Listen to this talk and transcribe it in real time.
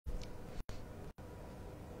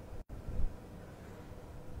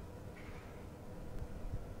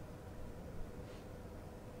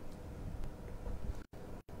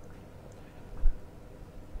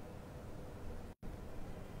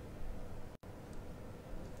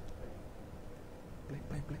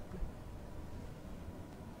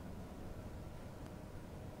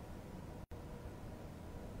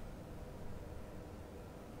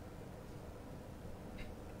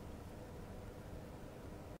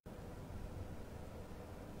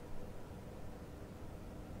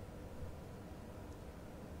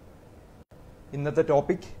ഇന്നത്തെ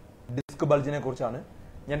topic disk ബൾജിനെ കുറിച്ചാണ്.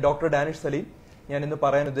 ഞാൻ ഡോക്ടർ ഡാനിഷ് സലീം. ഞാൻ ഇന്ന്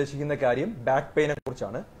പറയാൻ ഉദ്ദേശിക്കുന്ന കാര്യം ബാക്ക് പെയിനെ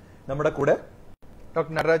കുറിച്ചാണ്. നമ്മുടെ കൂടെ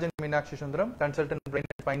doctor natarajan Meenakshi Sundaram, consultant brain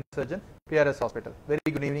and spine surgeon, PRS hospital.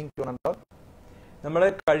 Very good evening to all. നമ്മൾ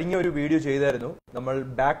കഴിഞ്ഞ ഒരു വീഡിയോ ചെയ്തായിരുന്നു. നമ്മൾ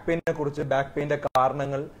ബാക്ക് പെയിനെ കുറിച്ച്, ബാക്ക് പെയിന്റെ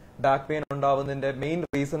കാരണങ്ങൾ, ബാക്ക് പെയിൻ ഉണ്ടാവുന്നതിന്റെ മെയിൻ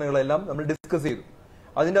റീസണുകളെല്ലാം നമ്മൾ ഡിസ്കസ് ചെയ്തു.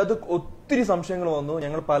 അതിൻ്റെ അകത്ത് ഒത്തിരി സംശയങ്ങൾ വന്നു.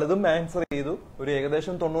 ഞങ്ങൾ പലതും ആൻസർ ചെയ്തു. ഒരു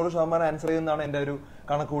ഏകദേശം 90% ആൻസർ ചെയ്തെന്നാണ് എൻ്റെ ഒരു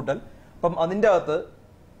കണക്കുകൂട്ടൽ. അപ്പം അതിൻ്റെ അകത്ത്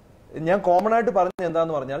ഞാൻ കോമൺ ആയിട്ട് പറഞ്ഞത്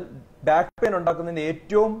എന്താന്ന് പറഞ്ഞാൽ, ബാക്ക് പെയിൻ ഉണ്ടാക്കുന്നതിന്റെ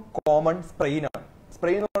ഏറ്റവും കോമൺ സ്പ്രെയിൻ ആണ്.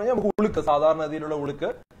 സ്പ്രെയിൻ എന്ന് പറഞ്ഞാൽ നമുക്ക് ഉളുക്ക്, സാധാരണ രീതിയിലുള്ള ഉളുക്ക്,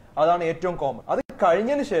 അതാണ് ഏറ്റവും കോമൺ. അത്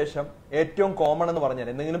കഴിഞ്ഞതിന് ശേഷം ഏറ്റവും കോമൺ എന്ന് പറഞ്ഞാൽ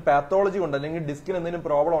എന്തെങ്കിലും പാത്തോളജി ഉണ്ട്, അല്ലെങ്കിൽ ഡിസ്കിന് എന്തെങ്കിലും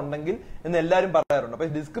പ്രോബ്ലം ഉണ്ടെങ്കിൽ എന്ന് എല്ലാവരും പറയാറുണ്ട്. അപ്പൊ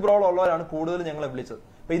ഡിസ്ക് പ്രോബ്ലം ഉള്ളവരാണ് കൂടുതൽ ഞങ്ങളെ വിളിച്ചത്.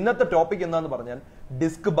 അപ്പൊ ഇന്നത്തെ ടോപ്പിക് എന്താന്ന് പറഞ്ഞാൽ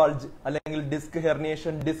ഡിസ്ക് ബൾജ്, അല്ലെങ്കിൽ ഡിസ്ക്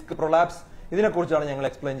ഹെർണിയേഷൻ, ഡിസ്ക് പ്രൊലാപ്സ്, ഇതിനെ കുറിച്ചാണ് ഞങ്ങൾ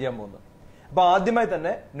എക്സ്പ്ലെയിൻ ചെയ്യാൻ പോകുന്നത്. അപ്പൊ ആദ്യമായി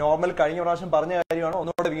തന്നെ നോർമൽ കഴിഞ്ഞ പ്രാവശ്യം പറഞ്ഞ കാര്യമാണ്,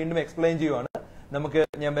 ഒന്നുകൂടെ വീണ്ടും എക്സ്പ്ലെയിൻ ചെയ്യുവാണ്.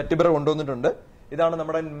 ഞാൻ വെർട്ടിബ്ര കൊണ്ടുവന്നിട്ടുണ്ട്. ഇതാണ്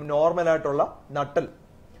നമ്മുടെ നോർമൽ ആയിട്ടുള്ള നട്ടൽ.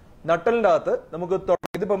 നട്ടലിന്റെ അകത്ത് നമുക്ക്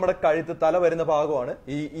ഇതിപ്പോ നമ്മുടെ കഴുത്ത്, തല വരുന്ന ഭാഗമാണ്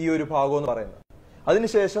ഈ ഒരു ഭാഗം എന്ന് പറയുന്നത്.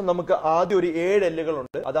 അതിനുശേഷം നമുക്ക് ആദ്യം ഒരു 7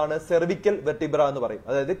 എല്ലുകളുണ്ട്. അതാണ് സെർവിക്കൽ വെർട്ടിബ്ര എന്ന് പറയും.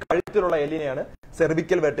 അതായത് കഴുത്തിലുള്ള എല്ലിനെയാണ്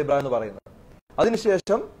സെർവിക്കൽ വെർട്ടിബ്ര എന്ന് പറയുന്നത്.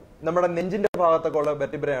 അതിനുശേഷം നമ്മുടെ നെഞ്ചിന്റെ ഭാഗത്തൊക്കെ ഉള്ള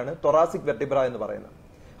വെർട്ടിബ്രയാണ് തൊറാസിക് വെർട്ടിബ്ര എന്ന് പറയുന്നത്.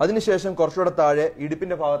 അതിനുശേഷം കുറച്ചുകൂടെ താഴെ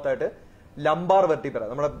ഇടുപ്പിന്റെ ഭാഗത്തായിട്ട് ലംബാർ വെർട്ടിബ്ര,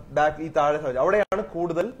 നമ്മുടെ ബാക്ക്, ഈ താഴെ അവിടെയാണ്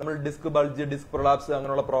കൂടുതൽ നമ്മൾ ഡിസ്ക് ബൾജ്, ഡിസ്ക് പ്രൊലാപ്സ്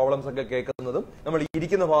അങ്ങനെയുള്ള പ്രോബ്ലംസ് ഒക്കെ കേൾക്കുന്നതും. നമ്മൾ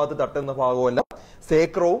ഇരിക്കുന്ന ഭാഗത്ത് തട്ടുന്ന ഭാഗവുമല്ല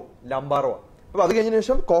സേക്രവും ലംബാറുമാണ്. അപ്പൊ അത് കഴിഞ്ഞ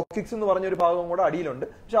ശേഷം കോക്സിക്സ് എന്ന് പറഞ്ഞൊരു ഭാഗം കൂടെ അടിയിലുണ്ട്.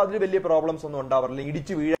 പക്ഷെ അതിൽ വലിയ പ്രോബ്ലംസ് ഒന്നും ഉണ്ടാവാറില്ല.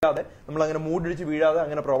 ഇടിച്ച് വീഴാതെ, നമ്മൾ അങ്ങനെ മൂടിടിച്ച് വീഴാതെ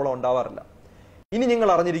അങ്ങനെ പ്രോബ്ലം ഉണ്ടാവാറില്ല. ഇനി നിങ്ങൾ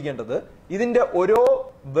അറിഞ്ഞിരിക്കേണ്ടത്, ഇതിന്റെ ഓരോ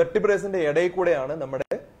വെർട്ടിബ്രേസിന്റെ ഇടയിൽ കൂടെയാണ് നമ്മുടെ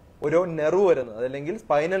ഓരോ നെർവ് വരുന്നത്, അതല്ലെങ്കിൽ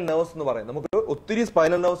സ്പൈനൽ നെർവ്സ് എന്ന് പറയും. നമുക്ക് ഒത്തിരി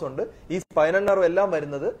സ്പൈനൽ നെർവ്സ് ഉണ്ട്. ഈ സ്പൈനൽ നെർവ് എല്ലാം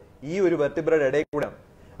വരുന്നത് ഈ ഒരു വെർട്ടിബ്രയുടെ ഇടയിൽ കൂടെയാണ്.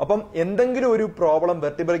 അപ്പം എന്തെങ്കിലും ഒരു പ്രോബ്ലം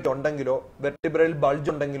വെർട്ടിബ്രയ്ക്ക് ഉണ്ടെങ്കിലോ, വെർട്ടിബ്രയിൽ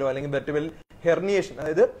ബൾജ് ഉണ്ടെങ്കിലോ, അല്ലെങ്കിൽ വെർട്ടിബ്രൽ ഹെർണിയേഷൻ,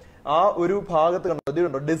 അതായത് ആ ഒരു ഭാഗത്ത്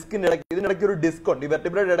കണ്ടോ ഡിസ്കിന്റെ ഇടയ്ക്ക്, ഇതിനിടയ്ക്ക് ഒരു ഡിസ്ക് ഉണ്ട്. ഈ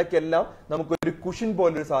വെർട്ടിബ്രയുടെ ഇടയ്ക്കെല്ലാം നമുക്കൊരു കുഷൻ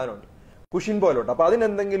പോലൊരു സാധനമുണ്ട്, കുഷൻ പോലുണ്ട്. അപ്പൊ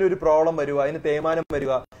അതിനെന്തെങ്കിലും ഒരു പ്രോബ്ലം വരിക, അതിന് തേയ്മാനം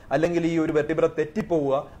വരിക, അല്ലെങ്കിൽ ഈ ഒരു വെർട്ടിബ്ര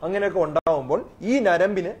തെറ്റിപ്പോവുക, അങ്ങനെയൊക്കെ ഉണ്ടാവുമ്പോൾ ഈ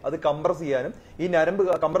നരമ്പിന് അത് കംപ്രസ് ചെയ്യാനും, ഈ നരമ്പ്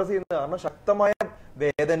കംപ്രസ് ചെയ്യുന്ന കാരണം ശക്തമായ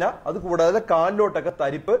വേദന, അത് കൂടാതെ കാലിലോട്ടൊക്കെ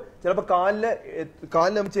തരിപ്പ്, ചിലപ്പോൾ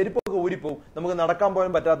കാലിന് ചെരുപ്പൊക്കെ ഊരിപ്പോവും, നമുക്ക് നടക്കാൻ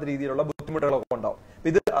പോലും പറ്റാത്ത രീതിയിലുള്ള ബുദ്ധിമുട്ടുകളൊക്കെ ഉണ്ടാവും.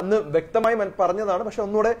 ഇത് അന്ന് വ്യക്തമായി പറഞ്ഞതാണ്. പക്ഷെ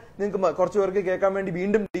ഒന്നുകൂടെ നിങ്ങൾക്ക് കുറച്ചു പേർക്ക് കേൾക്കാൻ വേണ്ടി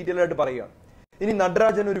വീണ്ടും ഡീറ്റെയിൽ ആയിട്ട് പറയുകയാണ്. ഇനി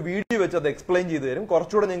നടരാജൻ ഒരു വീഡിയോ വെച്ച് അത് എക്സ്പ്ലെയിൻ ചെയ്തു തരും.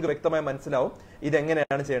 കുറച്ചുകൂടെ നിങ്ങൾക്ക് വ്യക്തമായി മനസ്സിലാവും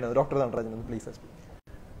ഇതെങ്ങനെയാണ് ചെയ്യുന്നത്. Doctor Natarajan please.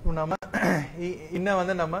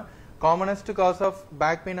 நம்ம commonest cos of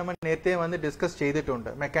back pain நம்ம நேத்தே டிஸ்கஸ் ചെയ്തിട്ടുണ്ട്,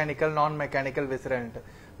 മെക്കാനിക്കൽ, നോൺ മെക്കാനിക്കൽ വിസറന്റ്.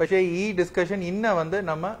 പക്ഷേ ഈ ഡിസ്കഷൻ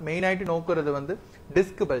நம்ம മെയിൻ ആയിട്ട് നോക്കുന്നത്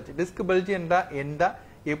ഡിസ്ക് ബൾജ്. ഡിസ്ക് ബൾജ് എന്താ,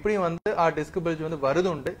 எப்படி ആ ഡിസ്ക് ബൾജ്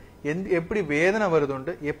വരുന്നുണ്ട്, எப்படி വേദന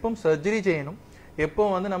വരുന്നുണ്ട്, എപ്പം സർജറി ചെയ്യണം, எப்போ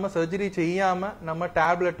நம்ம സർജറി ചെയ്യാമ நம்ம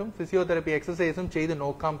ടാബ്ലറ്റും ഫിസിയോതെറപ്പി എക്സസൈസും ചെയ്ത്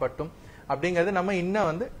നോക്കാൻ പറ്റും அப்படிங்கறது நம்ம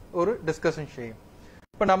ஒரு டிஸ்கஷன் செய்யும்.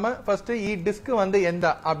 இப்ப நம்ம ஃபர்ஸ்ட் ഈ ഡിസ്ക്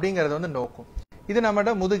എന്താ அப்படிங்கறது നോക്കും. ഇത്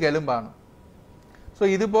നമ്മുടെ മുതുകെലുമ്പാണ്. സോ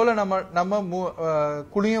ഇതുപോലെ നമ്മ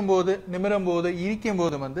കുളിയും പോത്, നിമിരും പോത്, ഇരിക്കും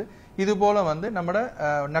പോതും ഇതുപോലെ നമ്മുടെ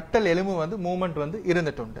നട്ടൽ എലുമ്പ് മൂവ്മെന്റ്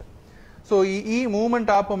ഇരുന്നിട്ടുണ്ട്. സോ ഈ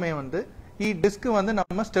മൂവ്മെന്റ് ആപ്പമേ ഈ ഡിസ്ക്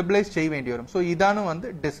നമ്മ സ്റ്റെബിലൈസ് ചെയ്യ വേണ്ടി വരും. സോ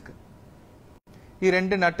ഇതാണ് ഡിസ്ക്. ഈ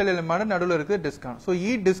 2 നട്ടൽ എലുമ്പാണ്, നടുവിൽ ഇരിക്കുന്ന ഡിസ്ക് ആണ്. സോ ഈ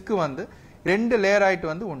ഡിസ്ക് 2 ലെയർ ആയിട്ട്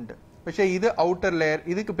ഉണ്ട്. പക്ഷെ ഇത് ഔട്ടർ ലെയർ,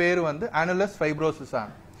 ഇതിക്ക് പേര് ആനുലസ് ഫൈബ്രോസിസ്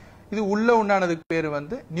ആണ്. ഇത് ഉള്ള ഉണ്ടാകുന്നതിക്ക് പേര്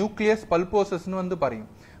ന്യൂക്ലിയസ് പൾപോസസ് എന്ന് പറയും.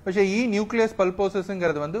 പക്ഷെ ഈ ന്യൂക്ലിയസ് പൾപോസസ്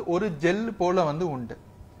ഒരു ജെൽ പോലെ ഉണ്ട്.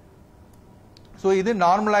 സോ ഇത്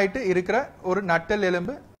നോർമൽ ആയിട്ട് ഇരിക്കുന്ന ഒരു നട്ടൽ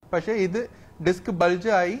എലുമ്പ്. പക്ഷെ ഇത് ഡിസ്ക് ബൾജ്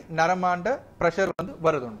ആയി നരമാണ്ട പ്രഷർ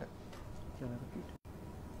വരുന്നുണ്ട്.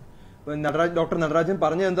 ഡോക്ടർ നടരാജൻ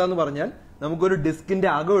പറഞ്ഞത് എന്താന്ന് പറഞ്ഞാൽ, നമുക്കൊരു ഡിസ്കിന്റെ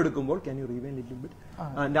അകം എടുക്കുമ്പോൾ,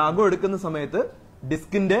 അകം എടുക്കുന്ന സമയത്ത്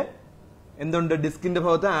ഡിസ്കിന്റെ എന്തുണ്ട്, ഡിസ്കിന്റെ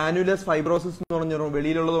ഭാഗത്ത് ആനുലസ് ഫൈബ്രോസിസ് എന്ന് പറഞ്ഞ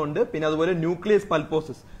വെളിയിലുള്ളതുണ്ട്. പിന്നെ അതുപോലെ ന്യൂക്ലിയസ്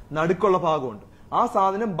പൾപോസിസ് നടുക്കുള്ള ഭാഗമുണ്ട്. ആ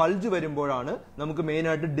സാധനം ബൾജ് വരുമ്പോഴാണ് നമുക്ക് മെയിൻ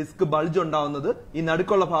ആയിട്ട് ഡിസ്ക് ബൾജ് ഉണ്ടാവുന്നത്. ഈ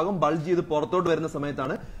നടുക്കുള്ള ഭാഗം ബൾജ് ചെയ്ത് പുറത്തോട്ട് വരുന്ന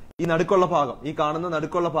സമയത്താണ് ഈ നടുക്കുള്ള ഭാഗം, ഈ കാണുന്ന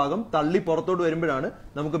നടുക്കുള്ള ഭാഗം തള്ളി പുറത്തോട്ട് വരുമ്പോഴാണ്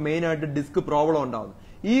നമുക്ക് മെയിൻ ആയിട്ട് ഡിസ്ക് പ്രോബ്ലം ഉണ്ടാവുന്നത്.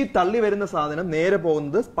 ഈ തള്ളി വരുന്ന സാധനം നേരെ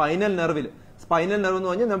പോകുന്നത് സ്പൈനൽ നെർവിൽ. സ്പൈനൽ നെർവ് എന്ന്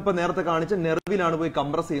പറഞ്ഞാൽ നമ്മൾ നേരത്തെ കാണിച്ച നെർവിലാണ് പോയി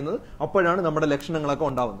കംപ്രസ് ചെയ്യുന്നത്. അപ്പോഴാണ് നമ്മുടെ ലക്ഷണങ്ങളൊക്കെ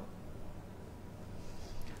ഉണ്ടാവുന്നത്.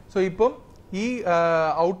 സോ ഇപ്പം ഈ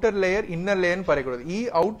ഔട്ടർ ലെയർ ഇന്നർ ലെയർ പറയக்கூடாது. ഈ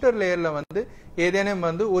ഔട്ടർ ലെയറിൽ வந்து ஏதேனும்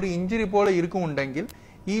வந்து ஒரு இன்ஜுரி போல இருக்கும் உണ്ടെങ്കിൽ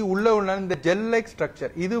ഈ ഉള്ള இந்த ஜெல் லைக்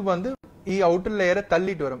ஸ்ட்ரக்சர் இது வந்து ഈ ഔട്ടർ ലെയറെ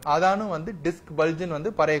തള്ളിട്ട് വരും. അതാണ് வந்து டிஸ்க் பல்ஜ்னு வந்து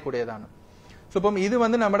പറയக்கூடியതാണ്. സോ അപ്പം ഇത്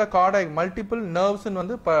வந்து നമ്മുടെ கார்டியாக் மல்டிபிள் நர்வ்ஸ்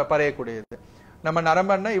வந்து പറயக்கூடியது. நம்ம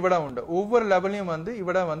நரம்புன்னா ഇവിടെ ഉണ്ട്. ஒவ்வொரு லெவலையும் வந்து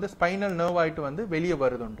ഇവിടെ வந்து ஸ்பைனல் நர்வ் ஆயிட்டு வந்து வெளியே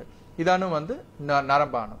வருதுണ്ട്. இதானு வந்து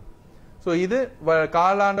நரம்பாണ്. சோ இது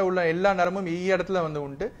காலாண்ட உள்ள எல்லா நரம்பும் ഈ இடத்துல வந்து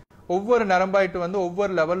ഉണ്ട്. ஒவ்வொரு நரம்பாயிட்டு வந்து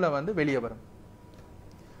ஒவ்வொரு லெவல்ல வந்து வெளியே வரும்.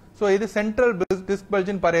 சோ இது சென்ட்ரல் டிஸ்க்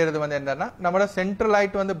பல்ஜ்னு പറയുന്നത് வந்து என்னன்னா നമ്മുടെ സെൻട്രൽ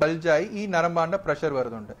ആയിട്ട് வந்து ബൾജ് ആയി ഈ നരമ്പാണ്ട പ്രഷർ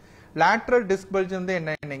വരുന്നുണ്ട്. ലാറ്ററൽ ഡിസ്ക് ബൾജ് வந்து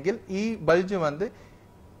என்னென்னெങ്കിൽ ഈ ബൾജ് வந்து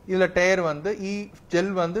இதுல டயர் வந்து ഈ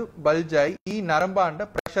ஜெல் வந்து பல்ஜ் ஆയി ഈ നരമ്പാണ്ട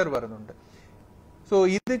പ്രഷർ വരുന്നുണ്ട്. சோ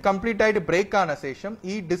இது கம்ப்ளீட் ஆயிட்டு பிரேக் ஆன சேஷம்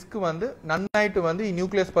ഈ டிஸ்க் வந்து நன்னாயிட்டு வந்து ഈ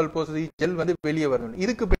நியூக்ளியஸ் பல்போசஸ் ഈ ஜெல் வந்து வெளியே வருது.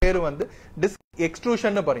 இதுக்கு பேரு வந்து டிஸ்க்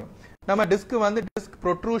எக்ஸ்ட்ரூஷன் പറയും. நம்ம டிஸ்க் வந்து டிஸ்க்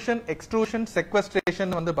ப்ரொட்ரூஷன், எக்ஸ்ட்ரூஷன்,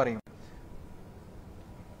 செக்வஸ்ட்ரேஷன் வந்து പറയും.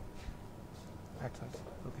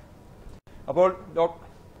 അപ്പോൾ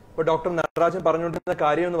ഡോക്ടർ നടരാജൻ പറഞ്ഞുകൊണ്ടിരുന്ന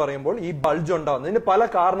കാര്യം എന്ന് പറയുമ്പോൾ ഈ ബൾജ് ഉണ്ടാവുന്നതിന് പല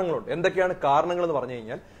കാരണങ്ങളുണ്ട്. എന്തൊക്കെയാണ് കാരണങ്ങൾ എന്ന് പറഞ്ഞു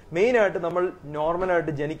കഴിഞ്ഞാൽ മെയിൻ ആയിട്ട് നമ്മൾ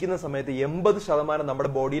നോർമലായിട്ട് ജനിക്കുന്ന സമയത്ത് 80% നമ്മുടെ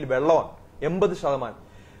ബോഡിയിൽ വെള്ളമാണ്. 80%.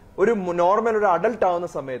 ഒരു നോർമൽ ഒരു അഡൽട്ട് ആവുന്ന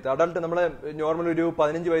സമയത്ത് നമ്മളെ നോർമൽ ഒരു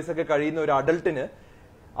 15 വയസ്സൊക്കെ കഴിയുന്ന ഒരു അഡൽട്ടിന്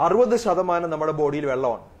 60% നമ്മുടെ ബോഡിയിൽ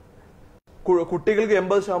വെള്ളമാണ്. കുട്ടികൾക്ക്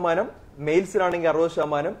 80%, മെയിൽസിനാണെങ്കിൽ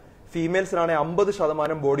 60%, ഫീമെയിൽസിനാണെങ്കിൽ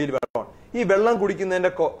 50% ബോഡിയിൽ വെള്ളമാണ്. ഈ വെള്ളം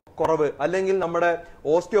കുടിക്കുന്നതിന്റെ കുറവ് അല്ലെങ്കിൽ നമ്മുടെ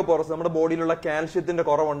ഓസ്റ്റിയോപോറോസിസ് നമ്മുടെ ബോഡിയിലുള്ള കാൽഷ്യത്തിന്റെ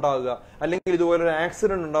കുറവുണ്ടാവുക അല്ലെങ്കിൽ ഇതുപോലെ ഒരു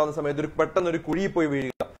ആക്സിഡന്റ് ഉണ്ടാകുന്ന സമയത്ത് പെട്ടെന്ന് ഒരു കുഴിയിൽ പോയി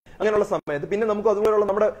വീഴുക അങ്ങനെയുള്ള സമയത്ത് പിന്നെ നമുക്ക് അതുപോലെയുള്ള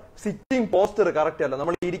നമ്മുടെ സിറ്റിംഗ് പോസ്റ്റർ കറക്റ്റ് അല്ല,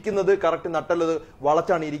 നമ്മൾ ഇരിക്കുന്നത് കറക്റ്റ് നട്ടല്ലത്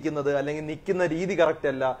വളച്ചാണ് ഇരിക്കുന്നത്, അല്ലെങ്കിൽ നിൽക്കുന്ന രീതി കറക്റ്റ്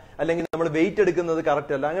അല്ല, അല്ലെങ്കിൽ നമ്മൾ വെയിറ്റ് എടുക്കുന്നത്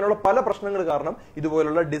കറക്റ്റ് അല്ല, അങ്ങനെയുള്ള പല പ്രശ്നങ്ങൾ കാരണം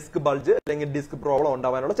ഇതുപോലുള്ള ഡിസ്ക് ബൾജ് അല്ലെങ്കിൽ ഡിസ്ക് പ്രോബ്ലം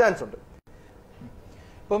ഉണ്ടാവാനുള്ള ചാൻസ് ഉണ്ട്.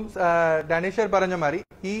 ഇപ്പം ഡാനിഷർ പറഞ്ഞ മാതിരി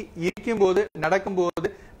ഈ ഇരിക്കുമ്പോൾ നടക്കുമ്പോൾ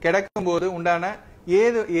കിടക്കുമ്പോൾ ഉണ്ടാകുന്ന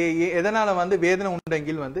എതനാല வந்து വേദന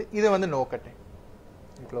ഉണ്ടെങ്കിൽ வந்து ഇதை வந்து നോക്കട്ടെ.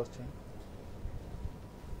 ക്ലോസ് ചെയ്യും.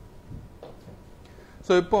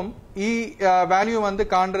 സോ ഇപ്പം ഈ വാല്യൂ வந்து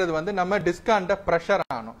കാണുന്നത് வந்து நம்ம டிஸ்காண்ட பிரஷர்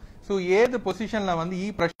ஆனோ. സോ ഏത് പൊസിഷനിലാണ് வந்து ഈ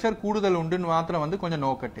പ്രഷർ കൂടുതൽ ഉണ്ടെന്ന് മാത്രം வந்து கொஞ்சம்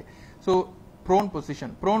നോക്കട്ടെ. സോ പ്രോൺ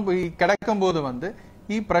പൊസിഷൻ ഈ കിടക്കുമ്പോൾ வந்து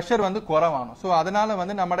ഈ പ്രഷർ வந்து കുറവാണ്. സോ அதனால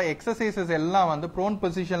வந்து നമ്മുടെ എക്സസൈസസ് എല്ലാം வந்து പ്രോൺ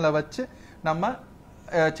പൊസിഷനിൽ വെച്ച് நம்ம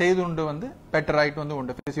ചെയ്തുകൊണ്ട് வந்து ബെറ്റർ ആയിട്ട് வந்து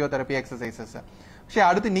ഉണ്ട് ഫിസിയോതെറാപ്പി എക്സസൈസസ്. പക്ഷെ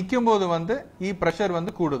അടുത്ത് നിൽക്കുമ്പോൾ வந்து ഈ പ്രഷർ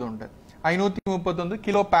வந்து കൂടുന്നുണ്ട്. 531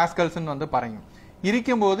 കിലോ പാസ്കൽസ് എന്ന് வந்து പറയും.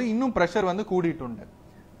 ഇരിക്കുമ്പോൾ ഇന്നും പ്രഷർ வந்து കൂടിയിട്ടുണ്ട്.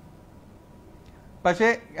 പക്ഷേ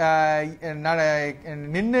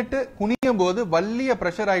നിന്നിട്ട് കുനിയുമ്പോൾ വലിയ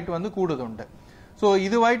പ്രഷർ ആയിട്ട് வந்து കൂടുന്നുണ്ട്. സോ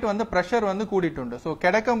ഇതുമായിട്ട് வந்து പ്രഷർ வந்து കൂടിയിട്ടുണ്ട്. സോ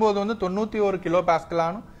കിടക്കുമ്പോൾ வந்து 91 കിലോ പാസ്കൽ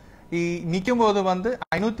ആണ്. ഈ നിൽക്കുമ്പോൾ வந்து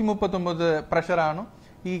 539 പ്രഷർ ആണ്.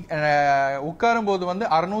 ഈ ഉட்காരുമ്പോൾ வந்து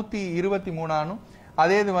 623 ആണ്.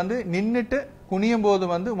 അതേത് வந்து നിന്നിട്ട് കുനിയുമ്പോൾ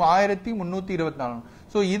வந்து 1324 ആണ്.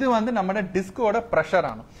 സോ ഇത് வந்து നമ്മുടെ ഡിസ്കോட പ്രഷർ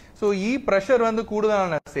ആണ്. സോ ഈ പ്രഷർ வந்து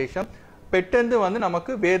കൂടുതലാണ് ശേഷം പെട്ടെന്ന് வந்து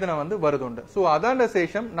നമുക്ക് വേദന வந்து വരുന്നുണ്ട്. സോ അതാണ്ട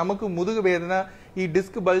ശേഷം നമുക്ക് മുതുക് വേദന ഈ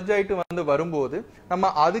ഡിസ്ക് ബൾജ് ആയിട്ട് வந்து വരുമ്പോൾ നമ്മ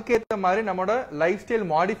അതുക്കേത്ത മാതിരി നമ്മുടെ ലൈഫ് സ്റ്റൈൽ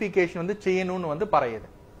മോഡിഫിക്കേഷൻ வந்து ചെയ്യണമെന്ന് வந்து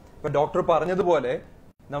പറയുന്നത്. ഇപ്പൊ ഡോക്ടർ പറഞ്ഞതുപോലെ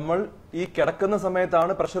നമ്മൾ ഈ കിടക്കുന്ന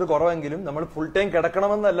സമയത്താണ് പ്രഷർ കുറവെങ്കിലും നമ്മൾ ഫുൾ ടൈം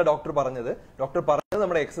കിടക്കണമെന്നല്ല ഡോക്ടർ പറഞ്ഞത്. ഡോക്ടർ പറഞ്ഞത്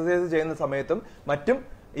നമ്മുടെ എക്സസൈസ് ചെയ്യുന്ന സമയത്തും മറ്റും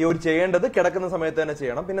ഈ ഒരു ചെയ്യേണ്ടത് കിടക്കുന്ന സമയത്ത് തന്നെ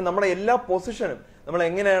ചെയ്യണം. പിന്നെ നമ്മുടെ എല്ലാ പൊസിഷനും നമ്മൾ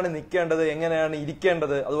എങ്ങനെയാണ് നിൽക്കേണ്ടത്, എങ്ങനെയാണ്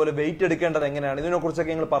ഇരിക്കേണ്ടത്, അതുപോലെ വെയിറ്റ് എടുക്കേണ്ടത് എങ്ങനെയാണ്, ഇതിനെ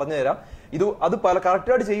കുറിച്ചൊക്കെ ഞങ്ങൾ പറഞ്ഞു തരാം. അത് പല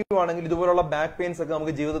കറക്റ്റായിട്ട് ചെയ്യുവാണെങ്കിൽ ഇതുപോലുള്ള ബാക്ക് പെയിൻസ് ഒക്കെ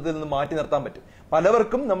നമുക്ക് ജീവിതത്തിൽ നിന്ന് മാറ്റി നിർത്താൻ പറ്റും.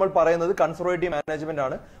 പലവർക്കും നമ്മൾ പറയുന്നത് കൺസർവേറ്റീവ് മാനേജ്മെന്റ്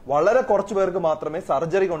ആണ്. വളരെ കുറച്ചു പേർക്ക് മാത്രമേ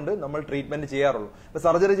സർജറി കൊണ്ട് നമ്മൾ ട്രീറ്റ്മെന്റ് ചെയ്യാറുള്ളൂ. അപ്പൊ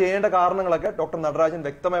സർജറി ചെയ്യേണ്ട കാരണങ്ങളൊക്കെ ഡോക്ടർ നടരാജൻ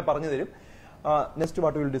വ്യക്തമായി പറഞ്ഞു തരും. Next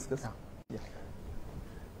what will discuss.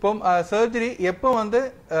 ഇപ്പം സർജറി എപ്പോൾ வந்து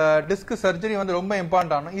ഡിസ്ക് സർജറി வந்து ரொம்ப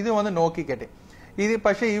இம்பார்ட்டன்ட் ആണ്. இது வந்து നോക്കിക്കട്ടെ. ഇത്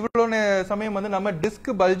പക്ഷേ ഇവളുടെ സമയം வந்து நம்ம ഡിസ്ക്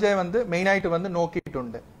ബൾജ് வந்து മെയിൻ ആയിട്ട് வந்து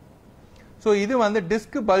നോക്കിയിട്ടുണ്ട്. സോ ഇത് வந்து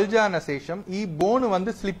ഡിസ്ക് ബൾജ് ആന ശേഷം ഈ ബോൺ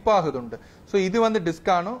வந்து സ്ലിപ്പ് ആകുന്നുണ്ട്. സോ ഇത് வந்து ഡിസ്ക്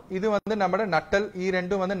ആണ്, ഇത് வந்து നമ്മുടെ നട്ടൽ, ഈ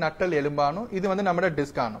രണ്ടും வந்து നട്ടൽ എലുമ്പാണ്, ഇത് வந்து നമ്മുടെ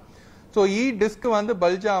ഡിസ്ക് ആണ്. സോ ഈ ഡിസ്ക് வந்து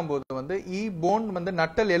ബൾജ് ആകുമ്പോൾ வந்து ഈ ബോൺ வந்து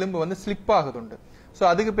നട്ടൽ എലുമ്പ് வந்து സ്ലിപ്പ് ആകുന്നുണ്ട്. സോ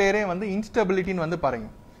அதுக்கு പേരേ வந்து ഇൻസ്റ്റബിലിറ്റിன்னு வந்து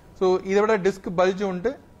പറയും. സോ ഇവിടെ ഡിസ്ക് ബൾജ്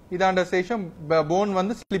ഉണ്ട്, இதாண்ட சேஷம் போன்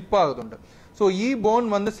வந்து ஸ்லிப் ஆகுதுண்டு. சோ ഈ ബോൺ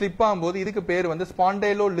வந்து സ്ലിപ്പ് ആകുമ്പോൾ இதுக்கு പേര് வந்து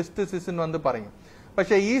സ്പോണ്ടൈലോലിസ്തിസിസ് എന്ന് வந்து പറയും.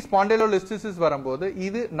 പക്ഷേ ഈ സ്പോണ്ടൈലോലിസ്തിസിസ് വരുമ്പോൾ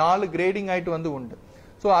ഇത് 4 ഗ്രേഡിംഗ് ആയിട്ട് வந்து ഉണ്ട്.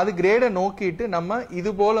 സോ അത് ഗ്രേഡ് നോക്കിയിട്ട് നമ്മ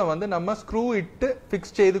ഇതുപോലെ வந்து നമ്മ സ്ക്രൂ ഇട്ട്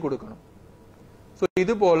ഫിക്സ് ചെയ്ത് കൊടുക്കണം. സോ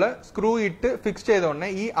ഇതുപോലെ സ്ക്രൂ ഇട്ട് ഫിക്സ് ചെയ്ത ഉടനെ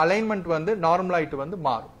ഈ അലൈൻമെന്റ് வந்து நார்மல் ആയിട്ട് வந்து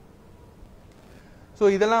மாறும். சோ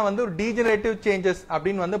இதெல்லாம் வந்து டீஜெனரேட்டிவ் சேஞ்சஸ்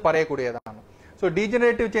அப்படின்னு வந்து പറയக்கூடியതാണ്. So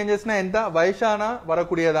degenerative changes na enda vayashana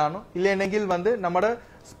varakudiyadano illenengil vandu nammada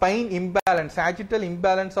spine imbalance sagittal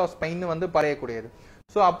imbalance of spine vandu parayakudiyadu.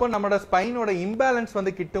 So appo nammada spine oda imbalance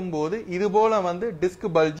vandu kittumbodhu idu pola vandu disc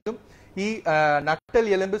bulge ee nattal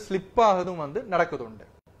elumbu slip agudum vandu nadakkunnundu.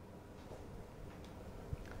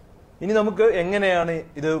 ഇനി നമുക്ക് എങ്ങനെയാണ്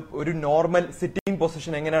ഇത് ഒരു normal sitting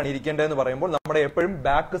position എങ്ങനെയാണ് ഇരിക്കേണ്ടതെന്ന് പറയുമ്പോൾ നമ്മുടെ എപ്പോഴും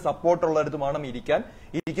back support ഉള്ളിടത്ത് വേണം ഇരിക്കാൻ.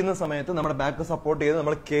 ഇരിക്കുന്ന സമയത്ത് നമ്മുടെ ബാക്ക് സപ്പോർട്ട് ചെയ്ത്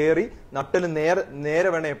നമ്മൾ കയറി നട്ടിൽ നേരെ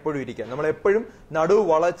വേണം എപ്പോഴും ഇരിക്കാൻ. നമ്മൾ എപ്പോഴും നടുവ്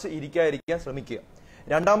വളച്ച് ഇരിക്കാതിരിക്കാൻ ശ്രമിക്കുക.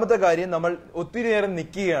 രണ്ടാമത്തെ കാര്യം, നമ്മൾ ഒത്തിരി നേരം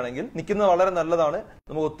നിൽക്കുകയാണെങ്കിൽ, നിൽക്കുന്നത് വളരെ നല്ലതാണ്,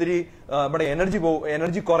 നമുക്ക് ഒത്തിരി നമ്മുടെ എനർജി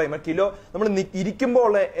കുറയും. കിലോ നമ്മൾ ഇരിക്കുമ്പോൾ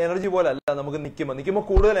ഉള്ള എനർജി പോലെ അല്ല നമുക്ക് നിൽക്കുമ്പോൾ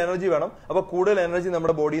കൂടുതൽ എനർജി വേണം. അപ്പൊ കൂടുതൽ എനർജി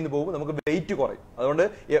നമ്മുടെ ബോഡിയിൽ നിന്ന് പോകും, നമുക്ക് വെയിറ്റ് കുറയും. അതുകൊണ്ട്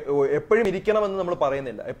എപ്പോഴും ഇരിക്കണമെന്ന് നമ്മൾ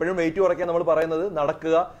പറയുന്നില്ല. എപ്പോഴും വെയിറ്റ് കുറയ്ക്കാൻ നമ്മൾ പറയുന്നത്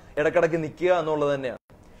നടക്കുക, ഇടക്കിടക്ക് നിൽക്കുക എന്നുള്ളത് തന്നെയാണ്.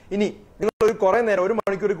 ഇനി നിങ്ങൾ ഒരു കുറെ നേരം 1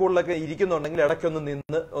 മണിക്കൂർ കൂടുതലൊക്കെ ഇരിക്കുന്നുണ്ടെങ്കിൽ ഇടയ്ക്കൊന്ന്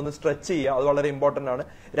നിന്ന് ഒന്ന് സ്ട്രെച്ച് ചെയ്യുക, അത് വളരെ ഇമ്പോർട്ടന്റ് ആണ്.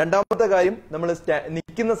 രണ്ടാമത്തെ കാര്യം, നമ്മൾ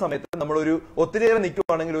നിൽക്കുന്ന സമയത്ത് നമ്മളൊരു ഒത്തിരി നേരം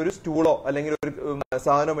നിൽക്കുവാണെങ്കിൽ ഒരു സ്റ്റൂളോ അല്ലെങ്കിൽ ഒരു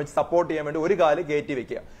സാധനം വെച്ച് സപ്പോർട്ട് ചെയ്യാൻ വേണ്ടി ഒരു കാല് കയറ്റി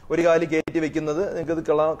വെക്കുക. ഒരു കാല് കയറ്റി വെക്കുന്നത് നിങ്ങൾക്ക് ഇത്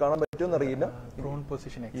കാണാൻ പറ്റുമെന്ന് അറിയില്ല.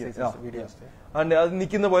 അത്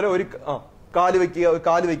നിൽക്കുന്ന പോലെ ഒരു കാല്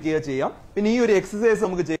വെക്കുക ചെയ്യാം. പിന്നെ ഈ ഒരു എക്സസൈസ്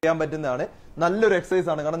നമുക്ക് ചെയ്യാൻ പറ്റുന്നതാണ്, നല്ലൊരു എക്സസൈസ്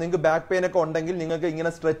ആണ്. കാരണം നിങ്ങൾക്ക് ബാക്ക് പെയിൻ ഒക്കെ ഉണ്ടെങ്കിൽ നിങ്ങൾക്ക്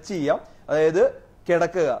ഇങ്ങനെ സ്ട്രെച്ച് ചെയ്യാം. അതായത്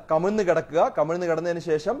കമിഴ്ന്ന് കിടന്നതിന്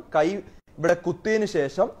ശേഷം കൈ ഇവിടെ കുത്തിയതിനു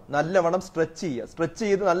ശേഷം നല്ലവണ്ണം സ്ട്രെച്ച് ചെയ്യുക. സ്ട്രെച്ച്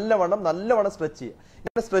ചെയ്ത് നല്ലവണ്ണം സ്ട്രെച്ച് ചെയ്യുക.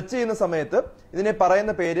 ഇങ്ങനെ സ്ട്രെച്ച് ചെയ്യുന്ന സമയത്ത് ഇതിനെ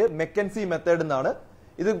പറയുന്ന പേര് മെക്കൻസി മെത്തേഡ് എന്നാണ്.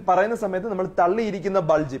 ഇത് പറയുന്ന സമയത്ത് നമ്മൾ തള്ളിയിരിക്കുന്ന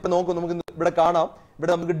ബൾജ്, ഇപ്പൊ നോക്കൂ, നമുക്ക് ഇവിടെ കാണാം,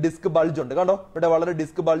 ഇവിടെ നമുക്ക് ഡിസ്ക് ബൾജ് ഉണ്ട്, കണ്ടോ, ഇവിടെ വളരെ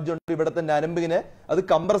ഡിസ്ക് ബൾജ് ഉണ്ട്. ഇവിടുത്തെ നരമ്പിനെ അത്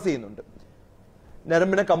കംപ്രസ് ചെയ്യുന്നുണ്ട്,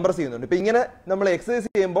 ഇപ്പൊ ഇങ്ങനെ നമ്മൾ എക്സസൈസ്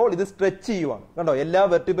ചെയ്യുമ്പോൾ ഇത് സ്ട്രെച്ച് ചെയ്യുവാണ്, കണ്ടോ, എല്ലാ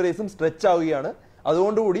വെർട്ടിബ്രേസും സ്ട്രെച്ച് ആവുകയാണ്.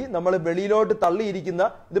 അതുകൊണ്ടുകൂടി നമ്മൾ വെളിയിലോട്ട്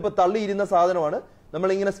ഇതിപ്പോ തള്ളിയിരുന്ന സാധനമാണ്. നമ്മൾ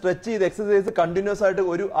ഇങ്ങനെ സ്ട്രെച്ച് ചെയ്ത് എക്സസൈസ് കണ്ടിന്യൂസ് ആയിട്ട്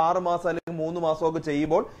ഒരു 6 മാസം അല്ലെങ്കിൽ 3 മാസം ഒക്കെ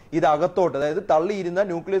ചെയ്യുമ്പോൾ ഇത് അകത്തോട്ട്, അതായത് തള്ളിയിരുന്ന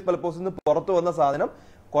ന്യൂക്ലിയസ് പൾപ്പോസിൽ നിന്ന് പുറത്തു വന്ന സാധനം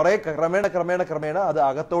കുറെ ക്രമേണ അത്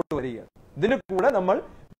അകത്തോട്ട് വരികയാണ്. ഇതിന് കൂടെ നമ്മൾ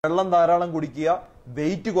വെള്ളം ധാരാളം കുടിക്കുക,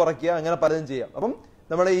 വെയിറ്റ് കുറയ്ക്കുക, അങ്ങനെ പലതും ചെയ്യാം. അപ്പം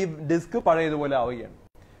നമ്മുടെ ഈ ഡിസ്ക് പഴയതുപോലെ ആവുകയാണ്.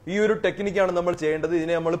 ഈ ഒരു ടെക്നിക്കാണ് നമ്മൾ ചെയ്യേണ്ടത്.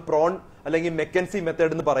 ഇതിനെ നമ്മൾ പ്രോൺ അല്ലെങ്കിൽ മെക്കൻസി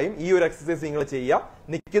മെത്തേഡ് എന്ന് പറയും. ഈ ഒരു എക്സസൈസ് നിങ്ങൾ ചെയ്യുക.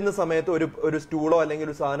 നിൽക്കുന്ന സമയത്ത് ഒരു സ്റ്റൂളോ അല്ലെങ്കിൽ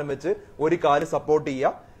ഒരു സാധനം വെച്ച് ഒരു കാല് സപ്പോർട്ട്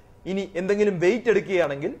ചെയ്യുക. ഇനി എന്തെങ്കിലും വെയിറ്റ്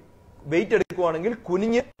എടുക്കുവാണെങ്കിൽ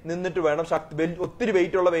കുനിഞ്ഞ് നിന്നിട്ട് വേണം. ഒത്തിരി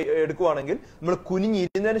വെയിറ്റ് ഉള്ള എടുക്കുവാണെങ്കിൽ നമ്മൾ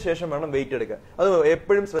കുനിഞ്ഞിരുന്നതിന് ശേഷം വേണം വെയിറ്റ് എടുക്കാൻ. അത്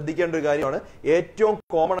എപ്പോഴും ശ്രദ്ധിക്കേണ്ട ഒരു കാര്യമാണ്. ഏറ്റവും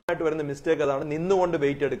കോമൺ ആയിട്ട് വരുന്ന മിസ്റ്റേക്ക് അതാണ്, നിന്നുകൊണ്ട്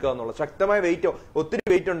വെയിറ്റ് എടുക്കുക എന്നുള്ളത്. ശക്തമായ വെയിറ്റോ ഒത്തിരി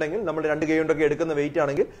വെയിറ്റ് ഉണ്ടെങ്കിൽ നമ്മൾ 2 കൈ കൊണ്ടൊക്കെ എടുക്കുന്ന വെയിറ്റ്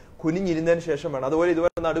ആണെങ്കിൽ കുനിഞ്ഞിരുന്നതിന് ശേഷം വേണം. അതുപോലെ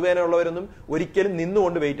ഇതുപോലെ നടുവേദന ഉള്ളവരൊന്നും ഒരിക്കലും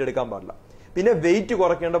നിന്നുകൊണ്ട് വെയിറ്റ് എടുക്കാൻ പാടില്ല. പിന്നെ വെയിറ്റ്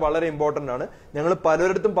കുറയ്ക്കേണ്ട വളരെ ഇമ്പോർട്ടന്റ് ആണ്. ഞങ്ങൾ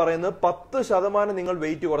പലരിടത്തും പറയുന്നത് 10% നിങ്ങൾ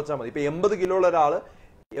വെയിറ്റ് കുറച്ചാൽ മതി. ഇപ്പൊ 80 കിലോ ഉള്ള ഒരാള്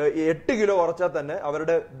 8 കിലോ കുറച്ചാൽ തന്നെ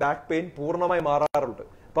അവരുടെ ബാക്ക് പെയിൻ പൂർണ്ണമായി മാറാറുണ്ട്.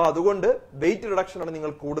 അപ്പൊ അതുകൊണ്ട് വെയിറ്റ് റിഡക്ഷൻ ആണ്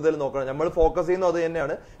നിങ്ങൾ കൂടുതൽ നോക്കണം. നമ്മൾ ഫോക്കസ് ചെയ്യുന്നത് അത്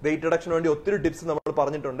തന്നെയാണ്. വെയിറ്റ് റിഡക്ഷന് വേണ്ടി ഒത്തിരി ടിപ്സ് നമ്മൾ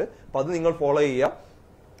പറഞ്ഞിട്ടുണ്ട്. അപ്പൊ അത് നിങ്ങൾ ഫോളോ ചെയ്യുക.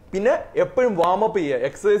 പിന്നെ എപ്പോഴും വാമപ്പ് ചെയ്യുക.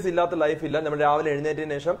 എക്സസൈസ് ഇല്ലാത്ത ലൈഫ് ഇല്ല. നമ്മൾ രാവിലെ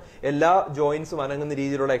എഴുന്നേറ്റതിന് ശേഷം എല്ലാ ജോയിന്റ്സും അനങ്ങുന്ന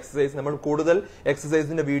രീതിയിലുള്ള എക്സസൈസ്, നമ്മൾ കൂടുതൽ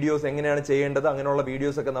എക്സസൈസിന്റെ വീഡിയോസ് എങ്ങനെയാണ് ചെയ്യേണ്ടത് അങ്ങനെയുള്ള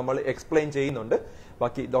വീഡിയോസ് ഒക്കെ നമ്മൾ എക്സ്പ്ലെയിൻ ചെയ്യുന്നുണ്ട്.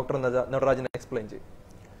 ബാക്കി ഡോക്ടർ നടരാജൻ എക്സ്പ്ലെയിൻ ചെയ്യും.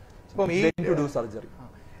 സർജറി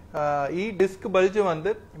ഈ ഡിസ്ക് ബൾജ്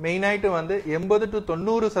வந்து മെയിൻ ആയിട്ട് வந்து 80 to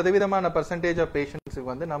 90% പെർസെന്റേജ് ഓഫ് പേഷ്യൻസ്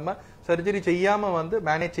வந்து நம்ம സർജറി ചെയ്യാമ வந்து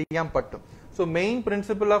മാനേജ് ചെയ്യാൻ പറ്റും. So main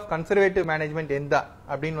principle of conservative management എന്താ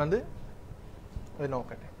அப்படின்னு வந்து അത്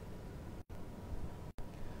നോക്കട്ടെ.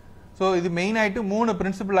 സോ ഇത് മെയിൻ ആയിട്ട് 3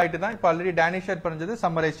 പ്രിൻസിപ്പിൾ ആയിട്ട് தான் ഇപ്പോൾ ആൾറെഡി ഡാനിഷ് പറഞ്ഞത്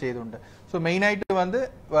സമ്മറൈസ് ചെയ്തിട്ടുണ്ട്. സോ മെയിൻ ആയിട്ട് வந்து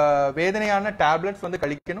വേദനயான ടാബ്ലറ്റ്സ് வந்து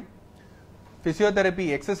കഴിക്കണം, ഫിസിയോതെറപ്പി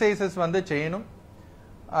എക്സസൈസസ് வந்து ചെയ്യണം,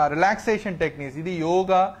 ரிலாக்ஸேஷன் டெக்னிக்ஸ், இது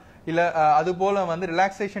யோகா இல்ல அது போல வந்து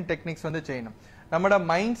ரிலாக்ஸேஷன் டெக்னிக்ஸ் வந்து செய்யணும். நம்மட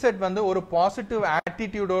மைண்ட் செட் வந்து ஒரு பாசிட்டிவ்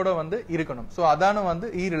ஆட்டிடியூடோட வந்து இருக்கணும். சோ அதான வந்து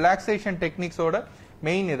ഈ ரிலாக்ஸேஷன் டெக்னிக்ஸோட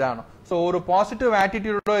மெயின் இதானோ. சோ ஒரு பாசிட்டிவ்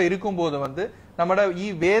ஆட்டிடியூடோட இருக்கும்போது வந்து நம்மட ഈ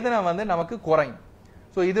വേദന வந்து நமக்கு குறையும்.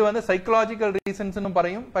 சோ இது வந்து சைக்காலஜிக்கல் ரீசன்ஸ்னு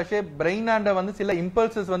പറയും. പക്ഷേ ബ്രെയിൻ ആൻഡ് வந்து சில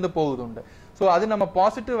இம்பல்சஸ் வந்து போகுதுണ്ട്. சோ அது நம்ம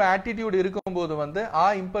பாசிட்டிவ் ஆட்டிடியூட் இருக்கும்போது வந்து ആ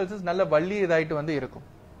இம்பல்சஸ் நல்ல வலியதாயிட்டு வந்து இருக்கும்.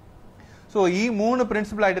 സോ ഈ 3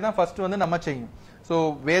 പ്രിൻസിപ്പിൾ ആയിട്ട് தான் ഫസ്റ്റ് வந்து நம்ம ചെയ്യും. സോ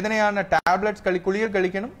വേദനயான ടാബ്ലറ്റ്സ് കുളികൾ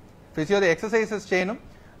കഴിക്കണം, ഫിസിയോ എക്സസൈസസ് ചെയ്യണം,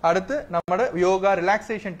 അടുത്ത് നമ്മുടെ യോഗ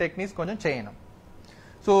റിലാക്സേഷൻ ടെക്നിക്സ് கொஞ்சம் ചെയ്യണം.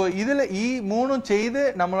 സോ ഇതിൽ ഈ 3 ചെയ്ത്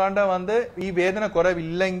നമ്മളാണ്ട് வந்து ഈ വേദന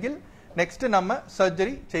കുറവില്ലെങ്കിൽ നെക്സ്റ്റ് நம்ம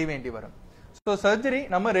സർജറി ചെയ്യ വേണ്ടി വരും. സോ സർജറി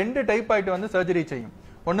நம்ம 2 ടൈപ്പ് ആയിട്ട് வந்து സർജറി ചെയ്യും.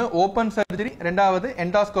 ഒന്ന് ഓപ്പൺ സർജറി, രണ്ടാമത്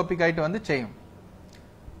എൻഡോസ്കോപ്പിക് ആയിട്ട് வந்து ചെയ്യും.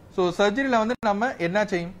 സോ സർജറിയിൽ வந்து நம்ம என்ன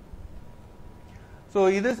ചെയ്യും? സോ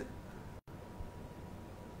ഇത്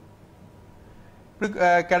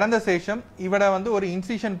கிடந்த சேஷம் இவட வந்து ஒரு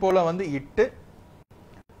இன்சிஷன் போல வந்து இட்டு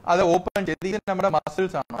അത് ഓപ്പൺ ചെയ്ത് ഇത് നമ്മുടെ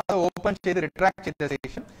മസിൽസ് ആണ്. അത് ഓപ്പൺ ചെയ്ത് റിട്രാക്ട് ചെയ്ത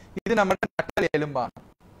ശേഷം ഇത് നമ്മുടെ നട്ടൽ എലുമ്പാണ്.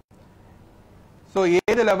 സോ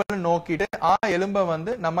ഏത് ലെവലിൽ നോക്കിയിട്ട് ആ എലുമ്പ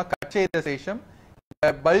வந்து நம்ம கட் செய்த ശേഷം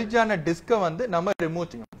பல்ஜான டிஸ்க வந்து நம்ம ரிமூவ்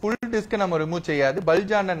செய்யும். ஃபுல் டிஸ்க நம்ம ரிமூவ் செய்யாது,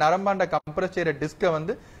 பல்ஜான நரம்பாண்ட கம்ப்ரஸ் செய்யற டிஸ்க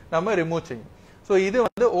வந்து நம்ம ரிமூவ் செய்யும். சோ இது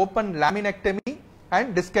வந்து ஓபன் லாமினெக்டமி அண்ட்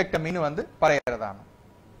டிஸ்கெக்டமின்னு வந்து പറയുന്നതാണ്.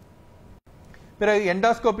 பிறகு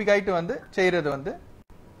எண்டோஸ்கோபிக் ஆயிட்டு வந்து செய்யறது வந்து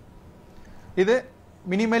இது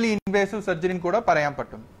மினிமலி இன்வேசிவ் சர்ஜரின்னு கூட പറയാൻ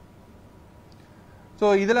പറ്റും. சோ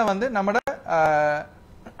இதுல வந்து நம்மட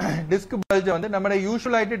டிஸ்க் பல்ஜ் வந்து நம்ம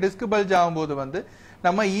யூசுவல் ஆயிட்டு டிஸ்க் பல்ஜ் ஆகும்போது வந்து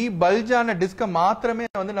நம்ம ഈ ബൾജാன ഡിസ്ക് മാത്രമേ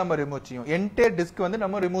வந்து நம்ம റിമൂവ് ചെയ്യും. എൻറ്റയർ ഡിസ്ക് வந்து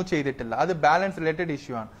நம்ம റിമൂവ് ചെയ്തിട്ടില്ല. അത് ബാലൻസ് റിലേറ്റഡ്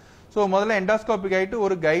ഇഷ്യൂ ആണ്. സോ முதல்ல എൻഡോസ്കോപിക് ആയിട്ട്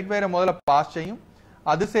ഒരു ഗൈഡ് വയർ முதல்ல പാസ് ചെയ്യും.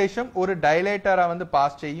 അതിനുശേഷം ഒരു ഡയലേറ്ററാ வந்து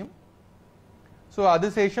പാസ് ചെയ്യും. സോ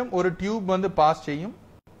അതിനുശേഷം ഒരു ട്യൂബ് வந்து പാസ് ചെയ്യും.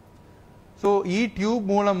 സോ ഈ ട്യൂബ്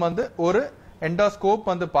മൂലം வந்து ഒരു എൻഡോസ്കോപ്പ്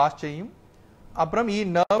வந்து പാസ് ചെയ്യും. അப்புறம் ഈ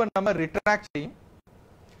നെർവ് நம்ம റിട്രാക്ട് ചെയ്യും.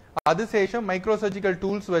 അതിനുശേഷം മൈക്രോസർജിക്കൽ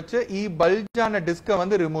ടൂൾസ് വെച്ച് ഈ ബൾജാന ഡിസ്ക്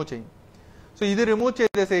வந்து റിമൂവ് ചെയ്യും. സോ ഇത് റിമൂവ്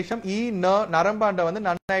ചെയ്ത ശേഷം ഈ നരമ്പാണ്ട வந்து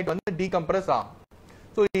നന്നായിട്ട് வந்து ഡീകംപ്രസ് ആകും.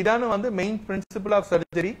 സോ ഇതാണ് வந்து മെയിൻ പ്രിൻസിപ്പിൾ ഓഫ്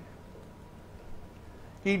സർജറി.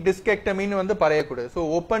 ഈ ഡിസ്കെക്ടമിன்னு வந்து പറയக்கூடாது. So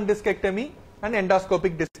open discectomy and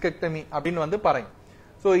endoscopic discectomy அப்படின்னு வந்து പറയും.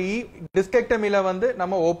 சோ ഈ டிஸ்கெக்டமில வந்து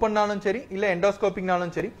நம்ம ஓபன்னாலும் சரி இல்ல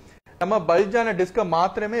எண்டோஸ்கோபிக்னாலும் சரி நம்ம பல்ஜான டிஸ்க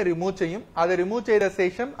മാത്രമേ റിമൂവ് ചെയ്യും. അത് റിമൂവ് ചെയ്ത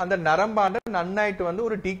ശേഷം அந்த നരമ്പാണ്ട നന്നായിട്ട് வந்து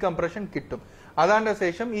ഒരു ഡീകംപ്രഷൻ കിട്ടും. അതാണ്ട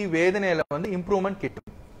ശേഷം ഈ വേദനയില வந்து ഇംപ്രൂവ്മെന്റ് കിട്ടും.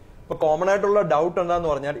 ഇപ്പൊ കോമൺ ആയിട്ടുള്ള ഡൗട്ട് എന്താന്ന്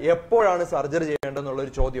പറഞ്ഞാൽ എപ്പോഴാണ് സർജറി ചെയ്യേണ്ടതെന്നുള്ള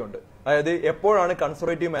ഒരു ചോദ്യമുണ്ട്. അതായത് എപ്പോഴാണ്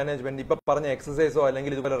കൺസർവേറ്റീവ് മാനേജ്മെന്റ് ഇപ്പൊ പറഞ്ഞ എക്സസൈസോ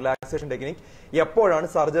അല്ലെങ്കിൽ ഇതുപോലെ റിലാക്സേഷൻ ടെക്നിക് എപ്പോഴാണ്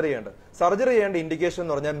സർജറി ചെയ്യേണ്ടത്? സർജറി ചെയ്യേണ്ട ഇൻഡിക്കേഷൻ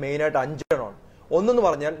എന്ന് പറഞ്ഞാൽ മെയിൻ ആയിട്ട് 5 എണ്ണമാണ്. ഒന്നെന്ന്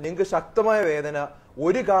പറഞ്ഞാൽ നിങ്ങൾക്ക് ശക്തമായ വേദന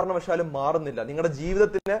ഒരു കാരണവശാലും മാറുന്നില്ല, നിങ്ങളുടെ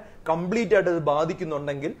ജീവിതത്തിനെ കംപ്ലീറ്റ് ആയിട്ട് ഇത്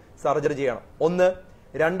ബാധിക്കുന്നുണ്ടെങ്കിൽ സർജറി ചെയ്യണം. ഒന്ന്.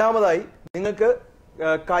 രണ്ടാമതായി നിങ്ങൾക്ക്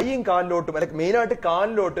കൈയും കാലിലോട്ടും അല്ലെങ്കിൽ മെയിനായിട്ട്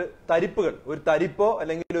കാലിലോട്ട് തരിപ്പുകൾ, ഒരു തരിപ്പോ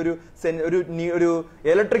അല്ലെങ്കിൽ ഒരു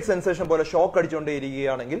ഇലക്ട്രിക് സെൻസേഷൻ പോലെ ഷോക്ക് അടിച്ചുകൊണ്ടേ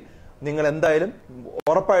ഇരിക്കുകയാണെങ്കിൽ നിങ്ങൾ എന്തായാലും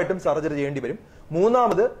ഉറപ്പായിട്ടും സർജറി ചെയ്യേണ്ടി വരും.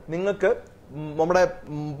 മൂന്നാമത് നിങ്ങൾക്ക് നമ്മുടെ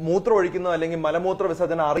മൂത്രം ഒഴിക്കുന്ന അല്ലെങ്കിൽ മലമൂത്ര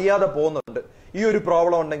വിസർജനം അറിയാതെ പോകുന്നുണ്ട്, ഈ ഒരു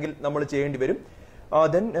പ്രോബ്ലം ഉണ്ടെങ്കിൽ നമ്മൾ ചെയ്യേണ്ടി വരും.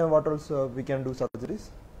 Then what else we can do surgeries?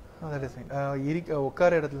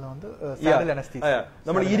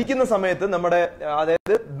 നമ്മൾ ഇരിക്കുന്ന സമയത്ത് നമ്മുടെ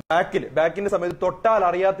അതായത് ബാക്കിന്റെ സമയത്ത് തൊട്ടാൽ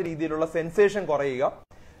അറിയാത്ത രീതിയിലുള്ള സെൻസേഷൻ കുറയുക.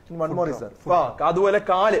 അതുപോലെ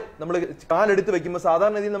നമ്മൾ കാലെടുത്ത് വെക്കുമ്പോൾ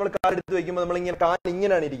സാധാരണ രീതിയിൽ നമ്മൾ കാലെടുത്ത് വെക്കുമ്പോൾ നമ്മൾ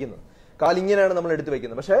ഇങ്ങനെയാണ് ഇരിക്കുന്നത്, കാലിങ്ങനെയാണ് നമ്മൾ എടുത്ത്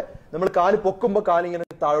വെക്കുന്നത്. പക്ഷെ നമ്മൾ കാല് പൊക്കുമ്പോൾ കാലിങ്ങനെ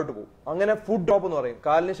താഴോട്ട് പോകും. അങ്ങനെ ഫുഡ് ഡ്രോപ്പ് എന്ന് പറയും,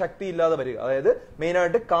 കാലിന് ശക്തി ഇല്ലാതെ വരിക. അതായത്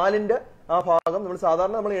മെയിനായിട്ട് കാലിന്റെ ആ ഭാഗം നമ്മൾ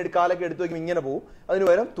സാധാരണ നമ്മൾ കാലൊക്കെ എടുത്തു വെക്കുമ്പോൾ ഇങ്ങനെ പോകും, അതിന്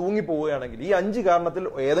പകരം തൂങ്ങി പോവുകയാണെങ്കിൽ ഈ 5 കാരണത്തിൽ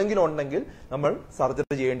ഏതെങ്കിലും ഉണ്ടെങ്കിൽ നമ്മൾ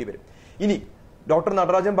സർജറി ചെയ്യേണ്ടി വരും. ഇനി ഡോക്ടർ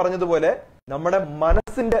നടരാജൻ പറഞ്ഞതുപോലെ നമ്മുടെ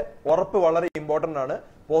മനസ്സിന്റെ ഉറപ്പ് വളരെ ഇമ്പോർട്ടന്റ് ആണ്.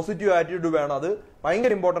 പോസിറ്റീവ് ആറ്റിറ്റ്യൂഡ് വേണം, അത്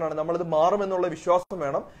ഭയങ്കര ഇമ്പോർട്ടന്റ് ആണ്. നമ്മളത് മാറുമെന്നുള്ള വിശ്വാസം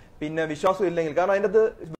വേണം. പിന്നെ വിശ്വാസം ഇല്ലെങ്കിൽ, കാരണം അതിന്റെ അത്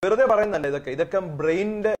വെറുതെ പറയുന്നല്ല, ഇതൊക്കെ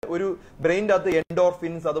ബ്രെയിനിന്റെ അകത്ത്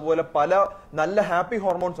എൻഡോർഫിൻസ് അതുപോലെ പല നല്ല ഹാപ്പി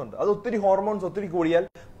ഹോർമോൺസ് ഉണ്ട്. അത് ഒത്തിരി കൂടിയാൽ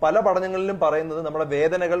പല പഠനങ്ങളിലും പറയുന്നത് നമ്മുടെ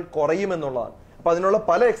വേദനകൾ കുറയുമെന്നുള്ളതാണ്. അപ്പൊ അതിനുള്ള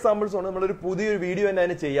പല എക്സാമ്പിൾസ് ഉണ്ട്. നമ്മളൊരു പുതിയൊരു വീഡിയോ തന്നെ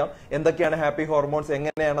അതിന് ചെയ്യാം. എന്തൊക്കെയാണ് ഹാപ്പി ഹോർമോൺസ്,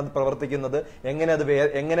 എങ്ങനെയാണ് അത് പ്രവർത്തിക്കുന്നത്,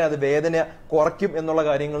 എങ്ങനെ അത് വേദന കുറയ്ക്കും എന്നുള്ള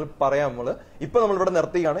കാര്യങ്ങൾ പറയാം നമ്മള്. ഇപ്പൊ നമ്മൾ ഇവിടെ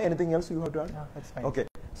നിർത്തിയാണ്. Anything else you have to add? Okay.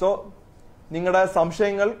 So നിങ്ങളുടെ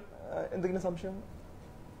സംശയങ്ങൾ, എന്തെങ്കിലും സംശയം?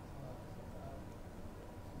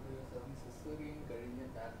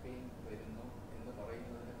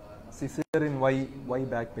 Cesarean, why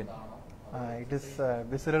back pain? It is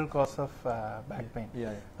visceral cause of back pain.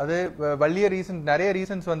 அது വലിയ நிறைய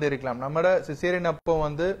ரீசன்ஸ் வந்து இருக்கலாம். நம்ம சிசேரியன் அப்போ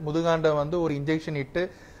வந்து முதுகாண்ட வந்து ஒரு இன்ஜெக்ஷன் இட்டு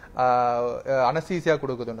அனஸ்தீசியா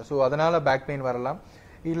கொடுக்குதுண்டு. ஸோ அதனால பேக் பெயின் வரலாம்.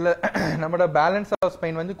 இல்ல நம்ம பேலன்ஸ் ஆஃப்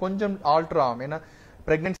ஸ்பைன் வந்து கொஞ்சம் ஆல்டர் ஆகும். ஏன்னா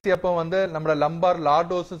பிரெக்னன்சி அப்போ வந்து நம்ம லம்பார்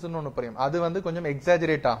லார்டோசிஸ்னு ஒன்று புரியும், அது வந்து கொஞ்சம்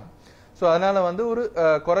எக்ஸாஜரேட் ஆகும். ஸோ அதனால வந்து ஒரு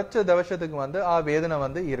குறைச்ச தவசத்துக்கு வந்து ആ വേദന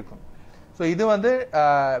வந்து இருக்கும். സോ ഇത് வந்து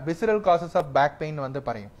visceral causes of back pain வந்து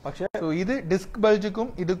പറയും. പക്ഷേ ഇത് ഡിസ്ക് ബൾജുക്കും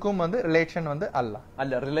ഇതുക്കും வந்து റിലേഷൻ வந்து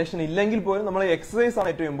അല്ല റിലേഷൻ ഇല്ലെങ്കിൽ പോലും നമ്മൾ എക്സസൈസ് ആണ്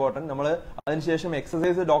ഏറ്റവും ഇമ്പോർട്ടന്റ്. നമ്മൾ അതിനുശേഷം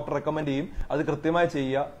എക്സസൈസ് ഡോക്ടർ റെക്കമെൻഡ് ചെയ്യും, അത് കൃത്യമായി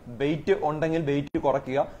ചെയ്യുക. വെയിറ്റ് ഉണ്ടെങ്കിൽ വെയിറ്റ്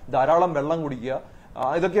കുറയ്ക്കുക, ധാരാളം വെള്ളം കുടിക്കുക.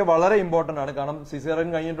 ഇതൊക്കെ വളരെ ഇമ്പോർട്ടന്റ് ആണ്. കാരണം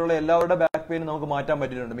സിസേറിയൻ കഴിഞ്ഞിട്ടുള്ള എല്ലാവരുടെ ബാക്ക് പെയിൻ നമുക്ക് മാറ്റാൻ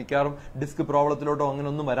പറ്റിയിട്ടുണ്ട്. മിക്കവാറും ഡിസ്ക് പ്രോബ്ലത്തിലോട്ടോ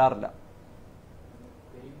അങ്ങനെയൊന്നും വരാറില്ല.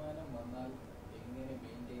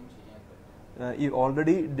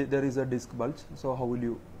 Already there is a disc bulge, so how will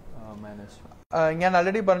you manage? ഞാൻ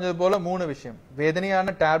ഓൾറെഡി പറഞ്ഞതുപോലെ 3 വിഷയം: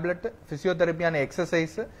 വേദനയാണ് ടാബ്ലറ്റ്, ഫിസിയോതെറപ്പിയാണ്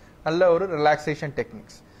എക്സസൈസ്, നല്ല ഒരു റിലാക്സേഷൻ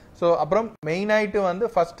ടെക്നിക്സ്. സോ அப்புறம் மெயின் ஆயிட்டு வந்து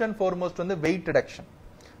ஃபர்ஸ்ட் அண்ட் ஃபார்மோஸ்ட் வந்து wait reduction.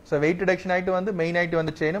 So wait reduction ஆயிட்டு வந்து மெயின் ஆயிட்டு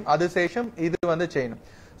வந்து செய்யணும். அது சேஷம் இது வந்து செய்யணும்.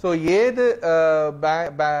 ஸோ ஏது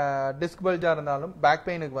டிஸ்க் பல்ஜா இருந்தாலும் பேக்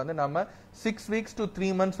பெயினுக்கு வந்து நம்ம 6 weeks to 3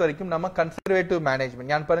 months வரைக்கும் நம்ம കൺസർവേറ്റീവ്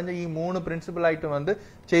മാനേജ്മെന്റ് ഞാൻ പറഞ്ഞ ഈ 3 പ്രിൻസിപ്പൽ ആയിട്ട് வந்து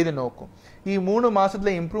ചെയ്തു നോക്കും. ഈ 3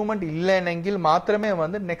 മാസത്തിലെ ഇംപ്രൂവ്മെന്റ് ഇല്ലെങ്കിൽ മാത്രമേ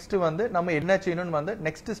வந்து നെക്സ്റ്റ് வந்து நம்ம என்ன ചെയ്യണമെന്ന് வந்து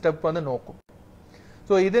നെക്സ്റ്റ് സ്റ്റെപ്പ് வந்து നോക്കും.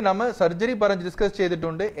 സോ ഇത് നമ്മൾ സർജറി പറഞ്ഞ് ഡിസ്കസ്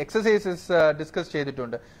ചെയ്തിട്ടുണ്ട്, എക്സസൈസസ് ഡിസ്കസ്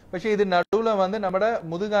ചെയ്തിട്ടുണ്ട്. പക്ഷെ ഇത് നടുവിൽ வந்து നമ്മുടെ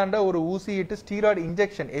മുതുകാണ്ട ഒരു ഊസിയിട്ട് സ്റ്റീറോയിഡ്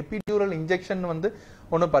ഇഞ്ചക്ഷൻ എപ്പിഡ്യൂറൽ ഇഞ്ചക്ഷൻ வந்து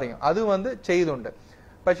ഒന്ന് പറയും, അത് வந்து ചെയ്തുണ്ട്.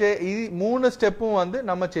 പക്ഷേ ഈ 3 സ്റ്റെപ്പും வந்து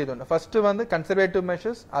நம்ம ചെയ്തുണ്ട്. ഫസ്റ്റ് வந்து കൺസർവേറ്റീവ്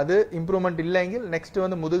മെഷേഴ്സ്, അത് ഇംപ്രൂവ്മെന്റ് ഇല്ലെങ്കിൽ നെക്സ്റ്റ്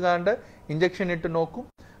வந்து മുതുകാണ്ട ഇഞ്ചക്ഷൻ ഇട്ട് നോക്കും,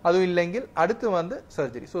 അതും ഇല്ലെങ്കിൽ അടുത്ത് வந்து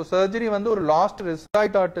സർജറി. സോ സർജറി வந்து ഒരു ലാസ്റ്റ്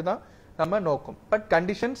റിസൾട്ട് ആയിട്ട് தான் நம்ம നോക്കും. But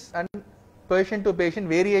conditions and patient to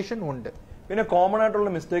patient variation ഉണ്ട്. പിന്നെ കോമൺ ആയിട്ടുള്ള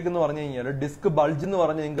മിസ്റ്റേക്ക് എന്ന് പറഞ്ഞു കഴിഞ്ഞാൽ ഡിസ്ക് ബൾജ് എന്ന്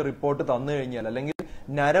പറഞ്ഞ് നിങ്ങൾക്ക് റിപ്പോർട്ട് തന്നു കഴിഞ്ഞാൽ അല്ലെങ്കിൽ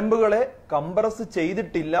നരമ്പുകളെ കംപ്രസ്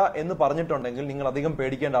ചെയ്തിട്ടില്ല എന്ന് പറഞ്ഞിട്ടുണ്ടെങ്കിൽ നിങ്ങൾ അധികം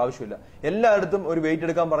പേടിക്കേണ്ട ആവശ്യമില്ല. എല്ലായിടത്തും ഒരു വെയിറ്റ്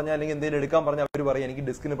എടുക്കാൻ പറഞ്ഞാൽ അല്ലെങ്കിൽ എന്തെങ്കിലും എടുക്കാൻ പറഞ്ഞാൽ അവർ പറയും എനിക്ക്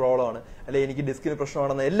ഡിസ്കിന് പ്രോബ്ലം ആണ് അല്ലെങ്കിൽ എനിക്ക് ഡിസ്കിന്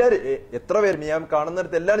പ്രശ്നമാണെന്ന്. എല്ലാവരും എത്ര പേരും ഞാൻ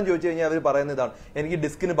കാണുന്നിടത്ത് എല്ലാവരും ചോദിച്ചു കഴിഞ്ഞാൽ അവർ പറയുന്ന ഇതാണ്, എനിക്ക്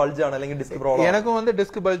ഡിസ്കിന് ബൾജ് ആണ് അല്ലെങ്കിൽ ഡിസ്ക് പ്രോബ്ലം. എനിക്കും வந்து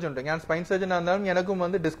ഡിസ്ക് ബൾജ് ഉണ്ട്. ഞാൻ സ്പൈൻ സർജൻ ആണെങ്കിലും എനിക്കും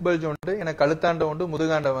வந்து ഡിസ്ക് ബൾജ് ഉണ്ട്, എനിക്ക് കഴുത്താണ്ട ഉണ്ട്,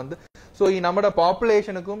 മുതുകാണ്ട ഉണ്ട്. സോ ഈ നമ്മുടെ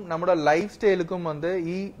പോപ്പുലേഷനുക്കും നമ്മുടെ ലൈഫ് സ്റ്റൈലുക്കും வந்து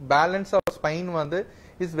ഈ ബാലൻസ് ഓഫ് സ്പൈൻ வந்து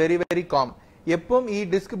ഇസ് വെരി വെരി കോമൺ. എപ്പം ഈ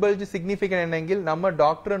ഡിസ്ക് ബൾജ് സിഗ്നിഫിക്കന്റ് ഉണ്ടെങ്കിൽ നമ്മൾ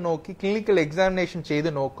ഡോക്ടറെ നോക്കി ക്ലിനിക്കൽ എക്സാമിനേഷൻ ചെയ്ത്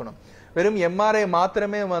നോക്കണം. വെറും MRI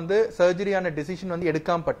മാത്രമേ வந்து സർജറിயான ഡിസിഷൻ வந்து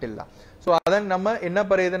എടുക്കാൻ പറ്റില്ല. സോ അതാണ് നമ്മൾ എന്നാ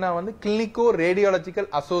പറയുന്നതിനാ வந்து ക്ലിനിക്കോ റേഡിയോളജിക്കൽ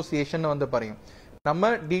അസോസിയേഷൻ வந்து പറയും.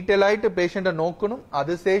 நம்ம டீடைல் ஆயிட்டு பேஷண்ட்டை நோக்கணும்,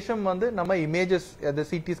 அது சேஷம் வந்து நம்ம இமேஜஸ் அது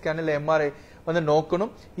சிடி ஸ்கேன் இல்ல MRI வந்து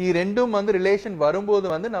நோக்கணும். ഈ രണ്ടും வந்து ரிலேஷன் வரும்போது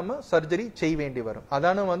வந்து நம்ம സർജറി ചെയ്യ വേണ്ടി വരും.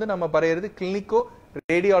 അതാണ് வந்து நம்ம പറയുന്നത് ക്ലിനിക്കോ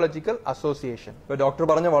റേഡിയോളജിക്കൽ അസോസിയേഷൻ. ഇപ്പൊ ഡോക്ടർ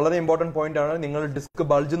പറഞ്ഞ വളരെ ഇമ്പോർട്ടന്റ് പോയിന്റ് ആണ്, നിങ്ങൾ ഡിസ്ക്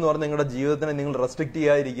ബൾജ് എന്ന് പറഞ്ഞ നിങ്ങളുടെ ജീവിതത്തിനെ നിങ്ങൾ റെസ്ട്രിക്ട്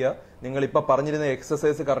ചെയ്യാതിരിക്കുക. നിങ്ങൾ ഇപ്പൊ പറഞ്ഞിരുന്ന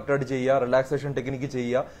എക്സസൈസ് കറക്റ്റ് ആയിട്ട് ചെയ്യുക, റിലാക്സേഷൻ ടെക്നിക്ക്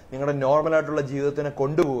ചെയ്യുക, നിങ്ങളുടെ നോർമൽ ആയിട്ടുള്ള ജീവിതത്തിനെ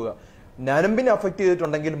കൊണ്ടുപോവുക. നരമ്പിനെ അഫക്ട്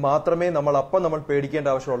ചെയ്തിട്ടുണ്ടെങ്കിൽ മാത്രമേ നമ്മൾ പേടിക്കേണ്ട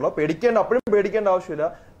ആവശ്യമുള്ളൂ. അപ്പോഴും പേടിക്കേണ്ട ആവശ്യമില്ല.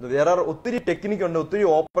 വേറെ ഒത്തിരി ടെക്നിക്ക് ഉണ്ട്, ഒത്തിരി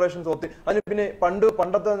ഓപ്പറേഷൻസ്, അതിന് പിന്നെ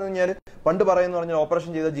പണ്ടത്തെ പണ്ട് പറയുന്ന പറഞ്ഞാൽ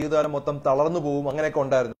ഓപ്പറേഷൻ ചെയ്ത ജീവിതകാലം മൊത്തം തളർന്നു പോകും അങ്ങനെയൊക്കെ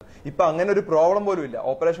ഉണ്ടായിരുന്നു. ഇപ്പൊ അങ്ങനെ ഒരു പ്രോബ്ലം പോലും ഇല്ല.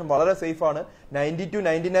 ഓപ്പറേഷൻ വളരെ സേഫ് ആണ്. 90 to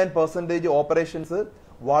 99% ഓപ്പറേഷൻസ്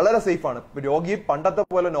വളരെ സേഫ് ആണ്. രോഗി പണ്ടത്തെ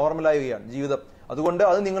പോലെ നോർമലാവുകയാണ് ജീവിതം. അതുകൊണ്ട്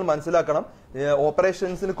അത് നിങ്ങൾ മനസ്സിലാക്കണം.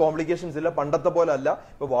 ഓപ്പറേഷൻസിന് കോംപ്ലിക്കേഷൻസ് ഇല്ല, പണ്ടത്തെ പോലെ അല്ല.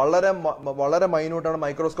 ഇപ്പൊ വളരെ മൈന്യൂട്ടാണ്,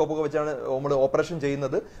 മൈക്രോസ്കോപ്പ് ഒക്കെ വെച്ചാണ് നമ്മൾ ഓപ്പറേഷൻ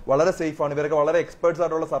ചെയ്യുന്നത്. വളരെ സേഫ് ആണ്. ഇവരൊക്കെ വളരെ എക്സ്പേർട്സ്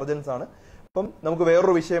ആയിട്ടുള്ള സർജൻസ് ആണ്. അപ്പം നമുക്ക്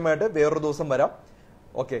വേറൊരു വിഷയമായിട്ട് വേറൊരു ദിവസം വരാം.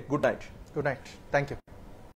 Okay, good night. Good night. Thank you.